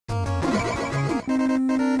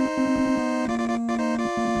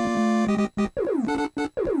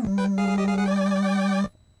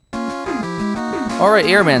Alright,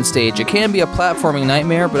 Airman stage. It can be a platforming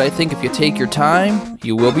nightmare, but I think if you take your time,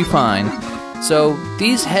 you will be fine. So,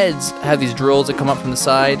 these heads have these drills that come up from the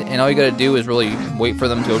side, and all you gotta do is really wait for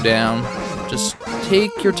them to go down. Just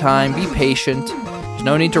take your time, be patient. There's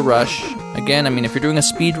no need to rush. Again, I mean, if you're doing a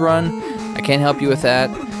speed run, I can't help you with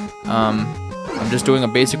that. I'm just doing a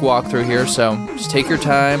basic walkthrough here, so just take your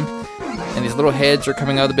time. And these little heads are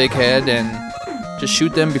coming out of the big head, and just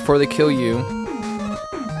shoot them before they kill you.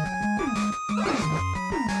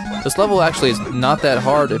 This level actually is not that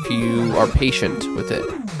hard if you are patient with it.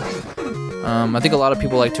 I think a lot of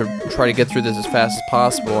people like to try to get through this as fast as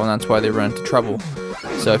possible, and that's why they run into trouble.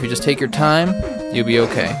 So if you just take your time, you'll be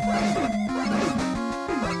okay.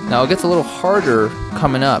 Now it gets a little harder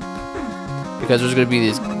coming up, because there's going to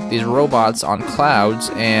be these robots on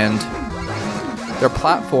clouds, and their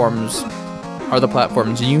platforms are the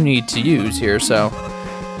platforms you need to use here, so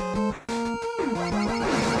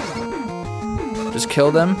just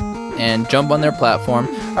kill them and jump on their platform.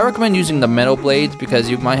 I recommend using the metal blades because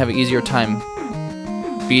you might have an easier time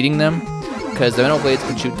beating them, because the metal blades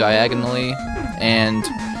can shoot diagonally and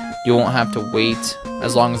you won't have to wait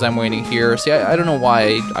as long as I'm waiting here. See, I don't know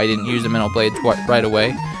why I didn't use the metal blades right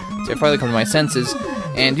away. So I finally come to my senses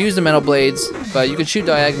and use the metal blades, but you can shoot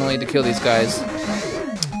diagonally to kill these guys,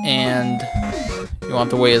 and you won't have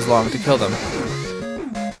to wait as long to kill them.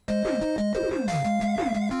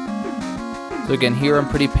 So again, here I'm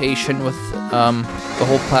pretty patient with the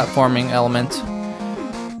whole platforming element.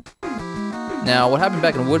 Now, what happened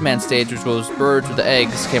back in Woodman stage was those birds with the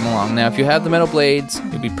eggs came along. Now, if you have the metal blades,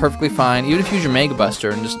 you'll be perfectly fine, even if you use your Mega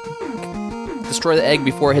Buster and just destroy the egg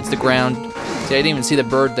before it hits the ground. See, I didn't even see the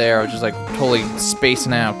bird there, I was just like totally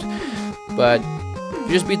spacing out. But if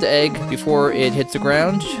you just beat the egg before it hits the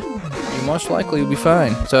ground, you most likely will be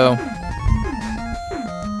fine. So,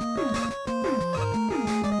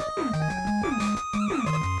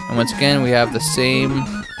 and once again, we have the same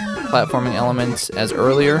platforming elements as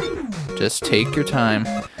earlier. Just take your time.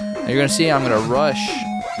 Now you're gonna see I'm gonna rush.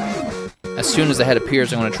 As soon as the head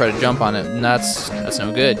appears, I'm gonna try to jump on it, and that's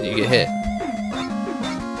no good. You get hit.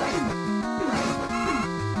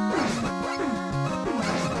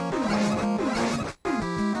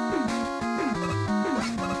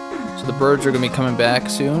 So the birds are gonna be coming back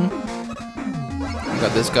soon. We've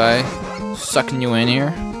got this guy sucking you in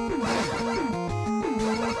here.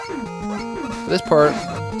 For this part,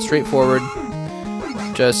 straightforward.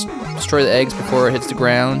 Just destroy the eggs before it hits the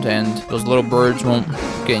ground, and those little birds won't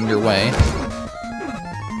get in your way.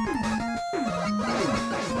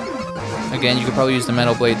 Again, you could probably use the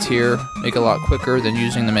metal blades here, make it a lot quicker than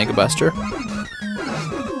using the Mega Buster.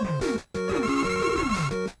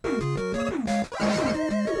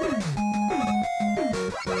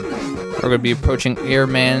 We're going to be approaching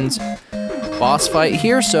Airman's boss fight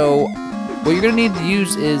here, so what you're going to need to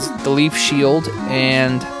use is the leaf shield,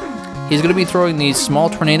 and he's going to be throwing these small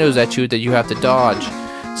tornadoes at you that you have to dodge.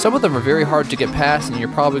 Some of them are very hard to get past, and you're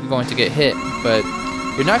probably going to get hit, but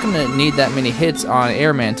you're not going to need that many hits on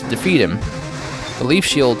Airman to defeat him. The leaf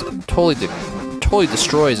shield totally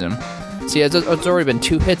destroys him. See, it's already been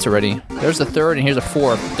 2 hits already. There's the 3rd, and here's a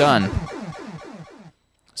 4th. Done.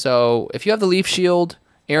 So, if you have the leaf shield,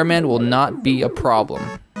 Airman will not be a problem.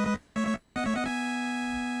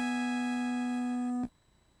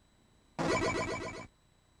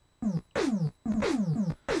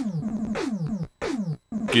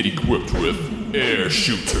 Get equipped with Air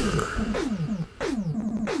Shooter.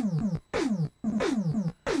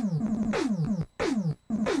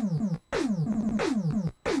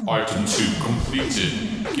 Item 2 completed.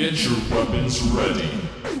 Get your weapons ready.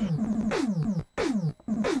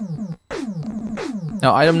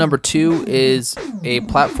 Now, item number 2 is a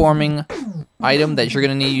platforming item that you're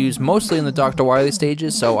going to need to use mostly in the Dr. Wily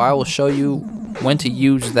stages, so I will show you when to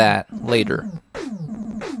use that later.